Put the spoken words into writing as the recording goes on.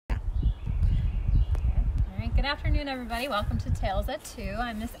Good afternoon, everybody. Welcome to Tales at 2.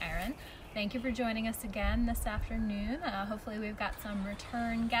 I'm Miss Erin. Thank you for joining us again this afternoon. Hopefully we've got some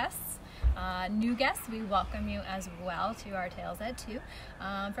return guests. New guests, we welcome you as well to our Tales at 2.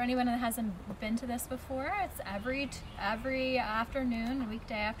 For anyone that hasn't been to this before, it's every afternoon,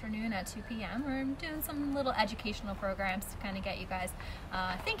 weekday afternoon at 2 p.m. We're doing some little educational programs to kind of get you guys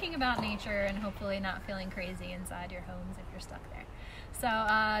thinking about nature and hopefully not feeling crazy inside your homes if you're stuck there.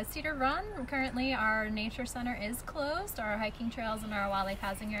 So Cedar Run, currently our nature center is closed. Our hiking trails and our wildlife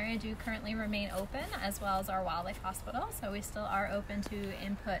housing area do currently remain open, as well as our wildlife hospital. So we still are open to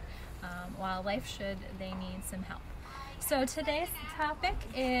input wildlife should they need some help. So today's topic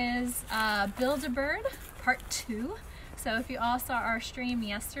is Build-A-Bird Part 2. So if you all saw our stream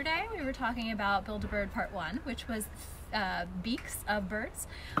yesterday, we were talking about Build-A-Bird Part 1, which was beaks of birds.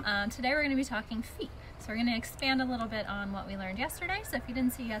 Today we're going to be talking feet. So we're going to expand a little bit on what we learned yesterday. So if you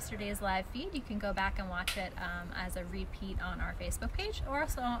didn't see yesterday's live feed, you can go back and watch it as a repeat on our Facebook page or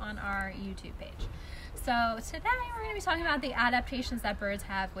also on our YouTube page. So today we're going to be talking about the adaptations that birds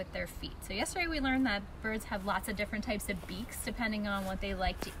have with their feet. So yesterday we learned that birds have lots of different types of beaks depending on what they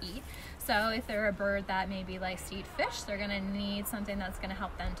like to eat. So if they're a bird that maybe likes to eat fish, they're going to need something that's going to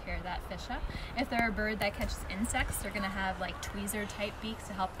help them tear that fish up. If they're a bird that catches insects, they're going to have like tweezer type beaks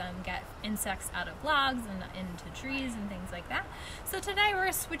to help them get insects out of logs and into trees and things like that. So today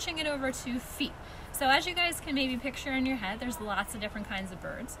we're switching it over to feet. So as you guys can maybe picture in your head, there's lots of different kinds of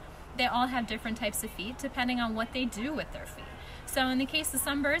birds. They all have different types of feet depending on what they do with their feet. So in the case of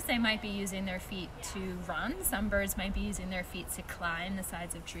some birds, they might be using their feet to run. Some birds might be using their feet to climb the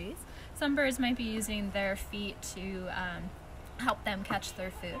sides of trees. Some birds might be using their feet to help them catch their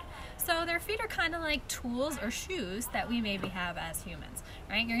food. So their feet are kind of like tools or shoes that we maybe have as humans,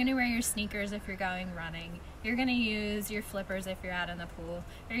 right? You're going to wear your sneakers if you're going running. You're going to use your flippers if you're out in the pool.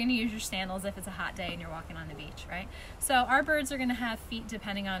 You're going to use your sandals if it's a hot day and you're walking on the beach, right? So our birds are going to have feet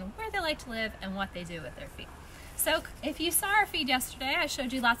depending on where they like to live and what they do with their feet. So if you saw our feed yesterday, I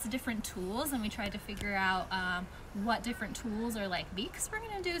showed you lots of different tools and we tried to figure out what different tools are like beaks. We're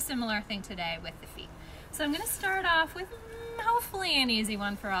going to do a similar thing today with the feet. So I'm going to start off with hopefully an easy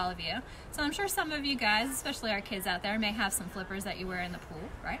one for all of you. So I'm sure some of you guys, especially our kids out there, may have some flippers that you wear in the pool,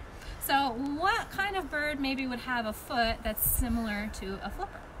 right? So what kind of bird maybe would have a foot that's similar to a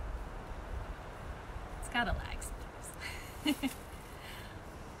flipper? It's got a lag sometimes.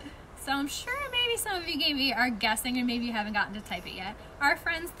 So I'm sure maybe some of you maybe are guessing and maybe you haven't gotten to type it yet. Our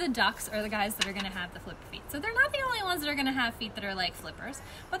friends, the ducks, are the guys that are going to have the flipper feet. So they're not the only ones that are going to have feet that are like flippers,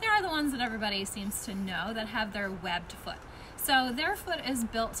 but they are the ones that everybody seems to know that have their webbed foot. So their foot is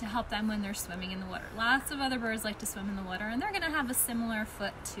built to help them when they're swimming in the water. Lots of other birds like to swim in the water and they're going to have a similar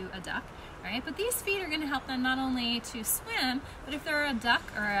foot to a duck, right? But these feet are going to help them not only to swim, but if they're a duck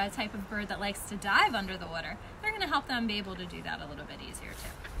or a type of bird that likes to dive under the water, they're going to help them be able to do that a little bit easier too.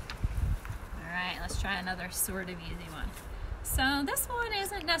 All right, let's try another sort of easy one. So this one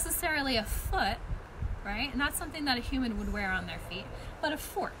isn't necessarily a foot, right? Not something that a human would wear on their feet, but a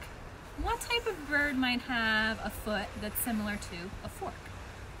fork. What type of bird might have a foot that's similar to a fork?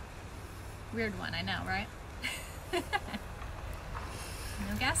 Weird one, I know, right? No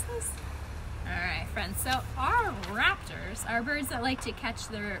guesses? All right, friends. So our raptors, our birds that like to catch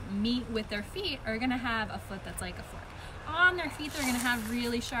their meat with their feet, are going to have a foot that's like a fork. On their feet, they're going to have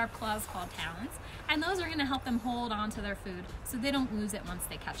really sharp claws called talons, and those are going to help them hold on to their food so they don't lose it once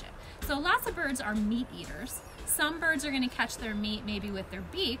they catch it. So lots of birds are meat eaters. Some birds are going to catch their meat maybe with their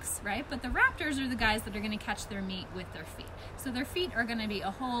beaks, right? But the raptors are the guys that are going to catch their meat with their feet. So their feet are going to be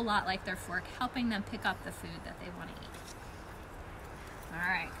a whole lot like their fork, helping them pick up the food that they want to eat. All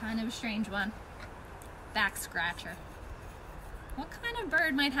right, kind of a strange one. Back scratcher. What kind of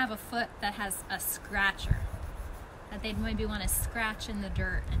bird might have a foot that has a scratcher? That they'd maybe want to scratch in the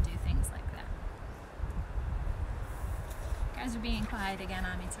dirt and do things like that. You guys are being quiet again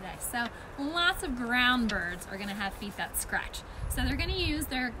on me today. So lots of ground birds are going to have feet that scratch. So they're going to use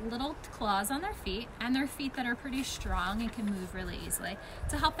their little claws on their feet and their feet that are pretty strong and can move really easily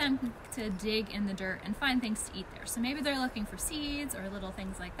to help them to dig in the dirt and find things to eat there. So maybe they're looking for seeds or little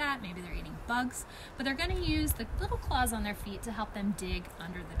things like that. Maybe they're eating bugs, but they're going to use the little claws on their feet to help them dig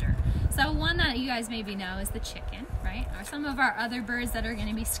under the dirt. So one that you guys maybe know is the chicken, right? Or some of our other birds that are going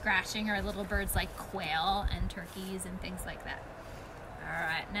to be scratching are little birds like quail and turkeys and things like that. All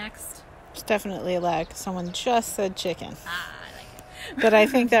right, next. It's definitely a lag. Someone just said chicken. I like it. But I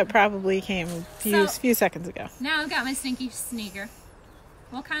think that probably came a few seconds ago. Now I've got my stinky sneaker.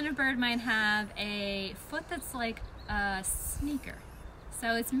 What kind of bird might have a foot that's like a sneaker?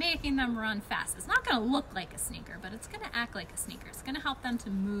 So it's making them run fast. It's not going to look like a sneaker, but it's going to act like a sneaker. It's going to help them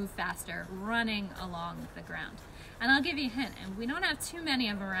to move faster running along the ground. And I'll give you a hint, and we don't have too many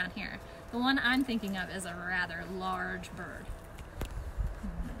of them around here. The one I'm thinking of is a rather large bird.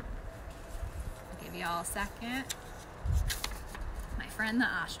 I'll give you all a second. My friend the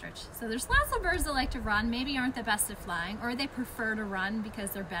ostrich. So there's lots of birds that like to run, maybe aren't the best at flying, or they prefer to run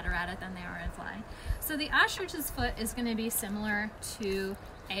because they're better at it than they are at flying. So the ostrich's foot is going to be similar to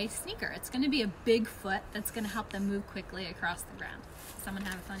a sneaker. It's going to be a big foot that's going to help them move quickly across the ground. Someone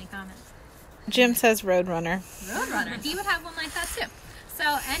have a funny comment? Jim says roadrunner. Roadrunner. He would have one like that too.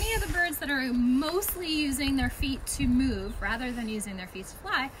 So any of the birds that are mostly using their feet to move rather than using their feet to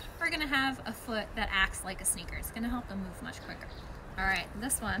fly are going to have a foot that acts like a sneaker. It's going to help them move much quicker. All right,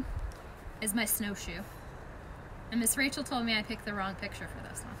 this one is my snowshoe. And Miss Rachel told me I picked the wrong picture for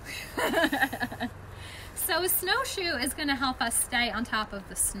this one. So a snowshoe is going to help us stay on top of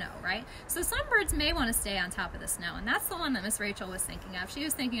the snow, right? So some birds may want to stay on top of the snow, and that's the one that Miss Rachel was thinking of. She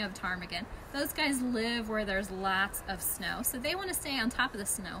was thinking of ptarmigan. Those guys live where there's lots of snow, so they want to stay on top of the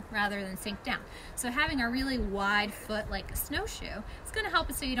snow rather than sink down. So having a really wide foot like a snowshoe is going to help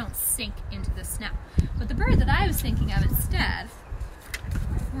us so you don't sink into the snow. But the bird that I was thinking of instead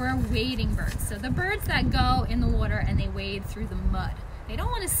were wading birds. So the birds that go in the water and they wade through the mud. They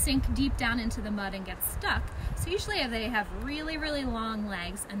don't want to sink deep down into the mud and get stuck. So usually they have really, really long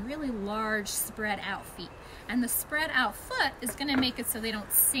legs and really large spread out feet. And the spread out foot is going to make it so they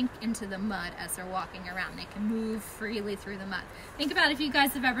don't sink into the mud as they're walking around. They can move freely through the mud. Think about if you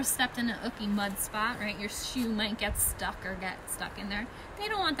guys have ever stepped in an ooky mud spot, right? Your shoe might get stuck or get stuck in there. They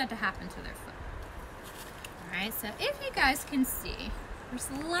don't want that to happen to their foot. All right, so if you guys can see,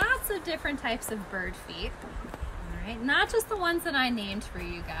 there's lots of different types of bird feet. Right? Not just the ones that I named for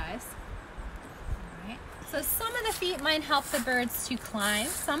you guys. Right? So some of the feet might help the birds to climb.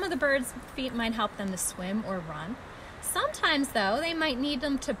 Some of the birds' feet might help them to swim or run. Sometimes, though, they might need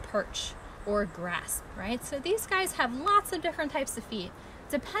them to perch or grasp, right? So these guys have lots of different types of feet,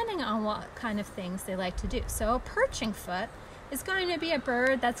 depending on what kind of things they like to do. So a perching foot is going to be a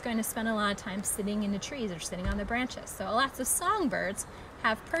bird that's going to spend a lot of time sitting in the trees or sitting on the branches. So lots of songbirds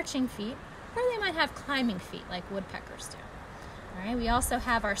have perching feet, or they might have climbing feet like woodpeckers do. All right, we also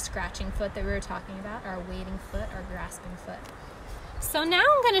have our scratching foot that we were talking about, our wading foot, our grasping foot. So now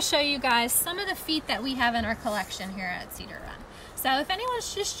I'm going to show you guys some of the feet that we have in our collection here at Cedar Run. So if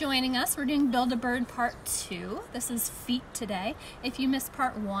anyone's just joining us, we're doing Build a Bird Part 2. This is feet today. If you missed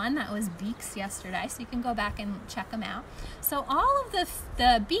Part 1, that was beaks yesterday, so you can go back and check them out. So all of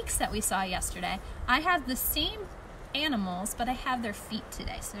the beaks that we saw yesterday, I have the same animals, but I have their feet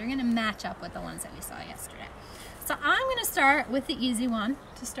today, so they're going to match up with the ones that we saw yesterday. So I'm going to start with the easy one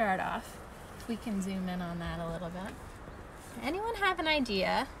to start off. If we can zoom in on that a little bit. Anyone have an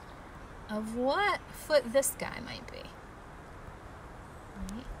idea of what foot this guy might be?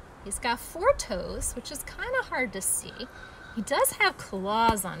 Right. He's got 4 toes, which is kind of hard to see. He does have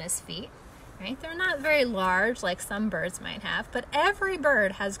claws on his feet. Right? They're not very large like some birds might have, but every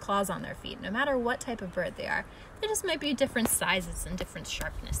bird has claws on their feet, no matter what type of bird they are. They just might be different sizes and different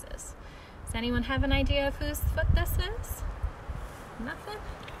sharpnesses. Does anyone have an idea of whose foot this is? Nothing?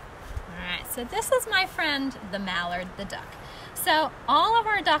 Alright, so this is my friend the mallard, the duck. So all of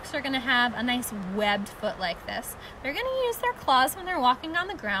our ducks are going to have a nice webbed foot like this. They're going to use their claws when they're walking on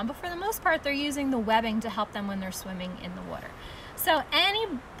the ground, but for the most part they're using the webbing to help them when they're swimming in the water. So any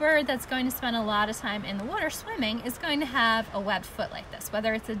bird that's going to spend a lot of time in the water swimming is going to have a webbed foot like this.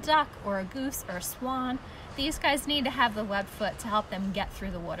 Whether it's a duck or a goose or a swan, these guys need to have the webbed foot to help them get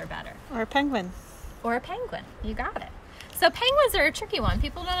through the water better. Or a penguin. Or a penguin, you got it. So penguins are a tricky one.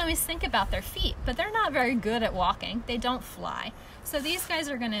 People don't always think about their feet, but they're not very good at walking. They don't fly. So these guys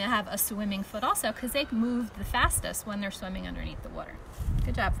are going to have a swimming foot also because they move the fastest when they're swimming underneath the water.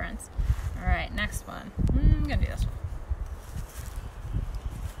 Good job, friends. All right, next one. I'm going to do this one.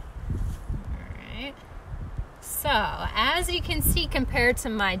 So, as you can see, compared to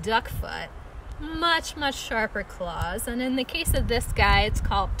my duck foot, much, much sharper claws. And in the case of this guy, it's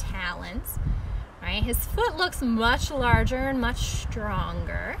called talons. Right? His foot looks much larger and much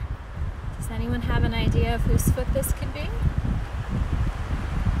stronger. Does anyone have an idea of whose foot this could be?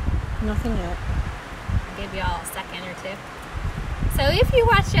 Nothing yet. I'll give you all a second or two. So if you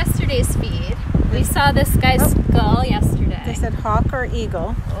watched yesterday's feed, we saw this guy's skull yesterday. They said hawk or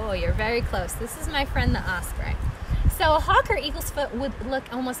eagle. Oh, you're very close. This is my friend the osprey. So a hawk or eagle's foot would look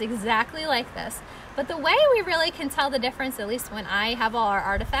almost exactly like this, but the way we really can tell the difference, at least when I have all our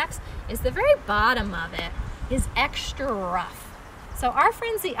artifacts, is the very bottom of it is extra rough. So our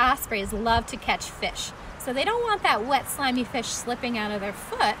friends the ospreys love to catch fish. So they don't want that wet, slimy fish slipping out of their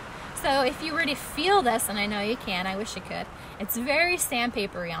foot. So if you were to feel this, and I know you can, I wish you could, it's very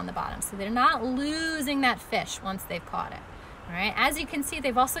sandpapery on the bottom. So they're not losing that fish once they've caught it. All right, as you can see,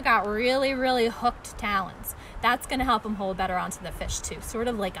 they've also got really, really hooked talons. That's gonna help them hold better onto the fish too, sort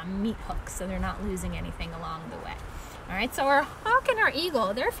of like a meat hook, so they're not losing anything along the way. All right, so our hawk and our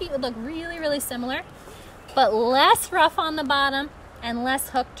eagle, their feet would look really, really similar, but less rough on the bottom and less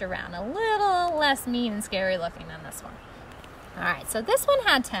hooked around, a little less mean and scary looking than this one. All right, so this one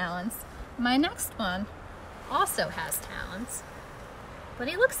had talons. My next one also has talons, but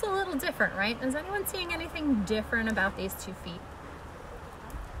he looks a little different, right? Is anyone seeing anything different about these 2 feet?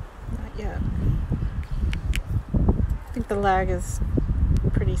 Not yet. I think the lag is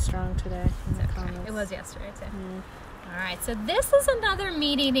pretty strong today. It was yesterday too. All right, so this is another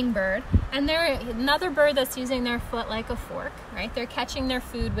meat-eating bird, and they're another bird that's using their foot like a fork, right? They're catching their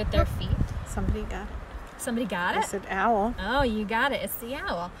food with their feet. Somebody got it. Somebody got it? I said owl. Oh, you got it. It's the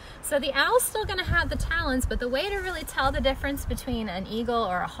owl. So the owl's still going to have the talons, but the way to really tell the difference between an eagle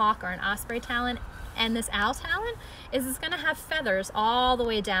or a hawk or an osprey talon and this owl talon is it's going to have feathers all the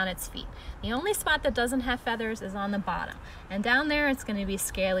way down its feet. The only spot that doesn't have feathers is on the bottom, and down there it's going to be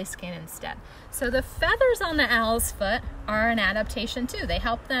scaly skin instead. So the feathers on the owl's foot are an adaptation too. They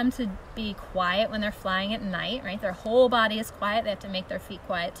help them to be quiet when they're flying at night, right? Their whole body is quiet. They have to make their feet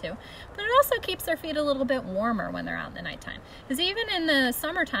quiet too. But it also keeps their feet a little bit warmer when they're out in the nighttime. Because even in the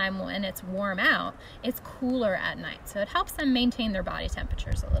summertime when it's warm out, it's cooler at night. So it helps them maintain their body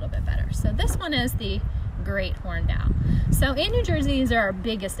temperatures a little bit better. So this one is the great horned owl. So in New Jersey, these are our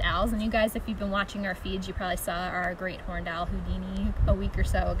biggest owls, and you guys, if you've been watching our feeds, you probably saw our great horned owl Houdini a week or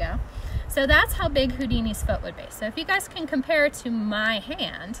so ago. So that's how big Houdini's foot would be. So if you guys can compare it to my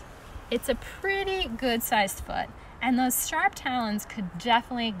hand, it's a pretty good sized foot, and those sharp talons could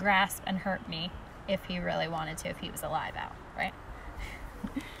definitely grasp and hurt me if he really wanted to, if he was a live owl, right?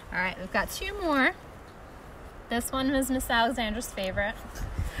 All right, we've got 2 more. This one was Miss Alexandra's favorite.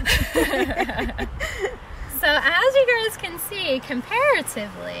 So as you guys can see,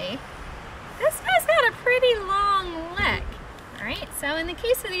 comparatively, this guy's got a pretty long leg. All right, so in the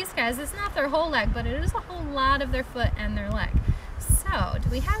case of these guys, it's not their whole leg, but it is a whole lot of their foot and their leg. So do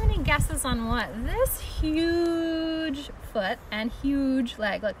we have any guesses on what this huge foot and huge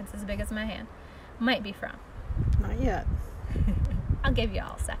leg, look, it's as big as my hand, might be from? Not yet. I'll give you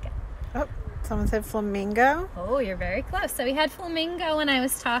all a second. Oh, someone said flamingo. Oh, you're very close. So we had flamingo when I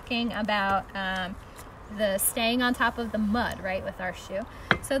was talking about the staying on top of the mud, right, with our shoe.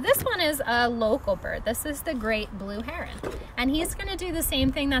 So this one is a local bird. This is the great blue heron. And he's going to do the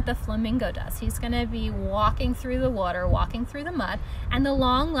same thing that the flamingo does. He's going to be walking through the water, walking through the mud, and the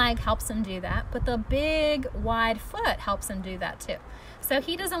long leg helps him do that, but the big wide foot helps him do that too. So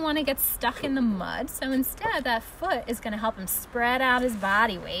he doesn't want to get stuck in the mud, so instead that foot is going to help him spread out his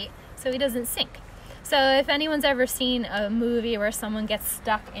body weight so he doesn't sink. So if anyone's ever seen a movie where someone gets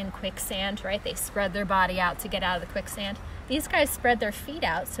stuck in quicksand, right, they spread their body out to get out of the quicksand. These guys spread their feet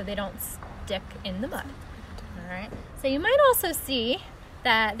out so they don't stick in the mud. All right. So you might also see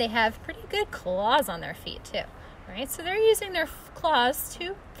that they have pretty good claws on their feet too. Right? So they're using their claws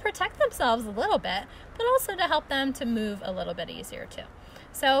to protect themselves a little bit, but also to help them to move a little bit easier too.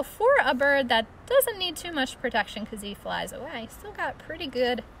 So for a bird that doesn't need too much protection because he flies away, he's still got pretty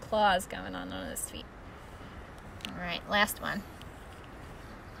good claws going on his feet. All right, last one.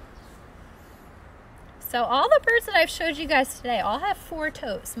 So all the birds that I've showed you guys today all have 4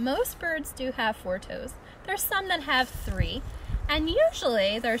 toes. Most birds do have 4 toes. There's some that have 3, and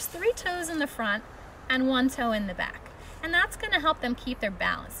usually there's 3 toes in the front and 1 toe in the back. And that's going to help them keep their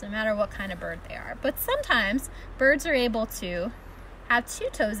balance no matter what kind of bird they are. But sometimes birds are able to have 2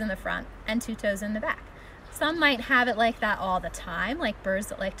 toes in the front and 2 toes in the back. Some might have it like that all the time, like birds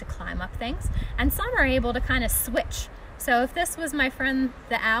that like to climb up things, and some are able to kind of switch. So if this was my friend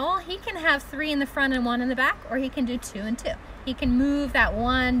the owl, he can have 3 in the front and 1 in the back, or he can do 2 and 2. He can move that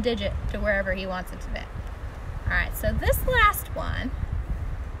 1 digit to wherever he wants it to be. All right, so this last one,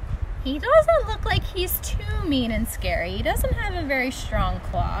 he doesn't look like he's too mean and scary. He doesn't have a very strong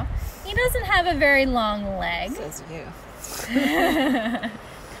claw. He doesn't have a very long leg. Says you.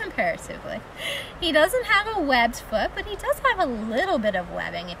 Comparatively. He doesn't have a webbed foot, but he does have a little bit of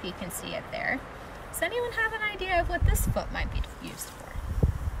webbing if you can see it there. Does anyone have an idea of what this foot might be used for?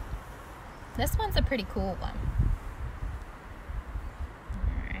 This one's a pretty cool one.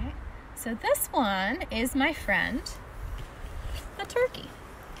 All right. So this one is my friend, the turkey.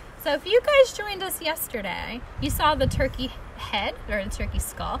 So if you guys joined us yesterday, you saw the turkey head, or the turkey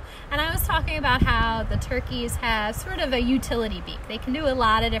skull, and I was talking about how the turkeys have sort of a utility beak. They can do a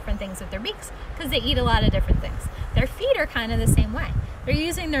lot of different things with their beaks because they eat a lot of different things. Their feet are kind of the same way. They're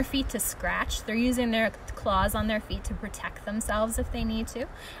using their feet to scratch, they're using their claws on their feet to protect themselves if they need to,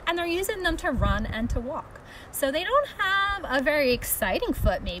 and they're using them to run and to walk. So they don't have a very exciting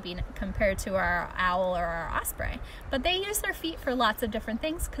foot maybe compared to our owl or our osprey, but they use their feet for lots of different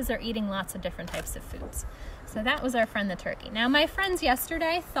things because they're eating lots of different types of foods. So that was our friend the turkey. Now my friends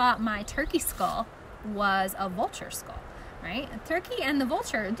yesterday thought my turkey skull was a vulture skull. Right? The turkey and the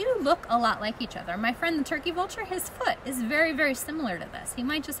vulture do look a lot like each other. My friend the turkey vulture, his foot is very, very similar to this. He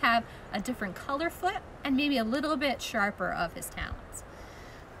might just have a different color foot and maybe a little bit sharper of his talons.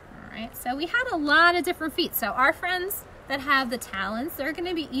 All right, so we had a lot of different feet. So our friends that have the talons, they're going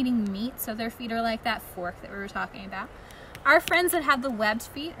to be eating meat, so their feet are like that fork that we were talking about. Our friends that have the webbed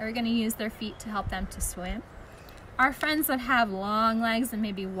feet are going to use their feet to help them to swim. Our friends that have long legs and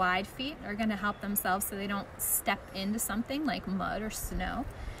maybe wide feet are going to help themselves so they don't step into something like mud or snow.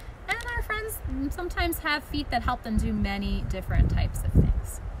 And our friends sometimes have feet that help them do many different types of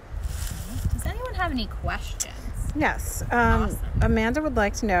things. Does anyone have any questions? Yes. Awesome. Amanda would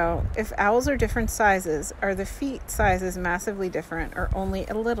like to know, if owls are different sizes, are the feet sizes massively different or only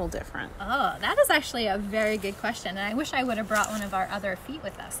a little different? Oh, that is actually a very good question, and I wish I would have brought one of our other feet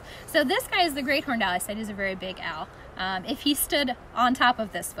with us. So this guy is the great horned owl. I said he's a very big owl. If he stood on top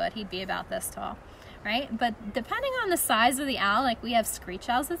of this foot, he'd be about this tall, right? But depending on the size of the owl, like we have screech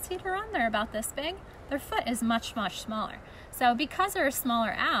owls that see her on, they're about this big. Their foot is much, much smaller. So because they're a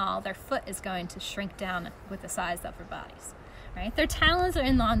smaller owl, their foot is going to shrink down with the size of their bodies. Right? Their talons are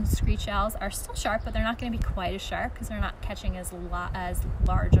on screech owls are still sharp, but they're not going to be quite as sharp because they're not catching as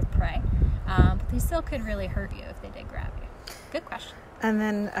large of prey. But they still could really hurt you if they did grab you. Good question. And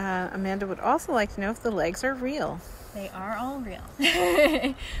then Amanda would also like to know if the legs are real. They are all real.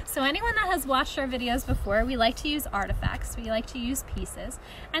 So anyone that has watched our videos before, we like to use artifacts. We like to use pieces.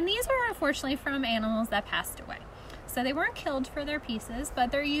 And these are unfortunately from animals that passed away. So they weren't killed for their pieces,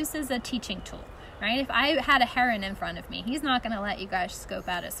 but they're used as a teaching tool. Right? If I had a heron in front of me, he's not going to let you guys scope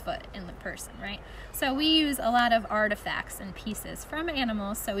out his foot in the person, right? So we use a lot of artifacts and pieces from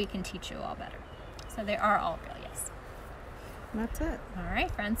animals so we can teach you all better. So they are all real, yes. That's it. All right,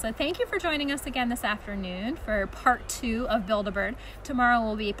 friends. So thank you for joining us again this afternoon for part 2 of Build-A-Bird. Tomorrow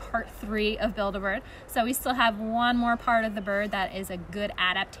will be part 3 of Build-A-Bird. So we still have one more part of the bird that is a good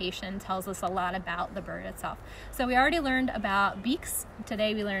adaptation, tells us a lot about the bird itself. So we already learned about beaks.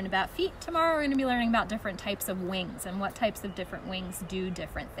 Today we learned about feet. Tomorrow we're going to be learning about different types of wings and what types of different wings do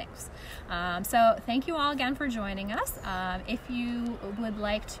different things. So thank you all again for joining us. If you would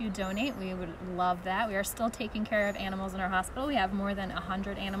like to donate, we would love that. We are still taking care of animals in our hospital. We have more than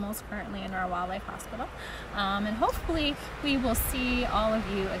 100 animals currently in our wildlife hospital. And hopefully we will see all of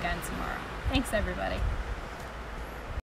you again tomorrow. Thanks, everybody.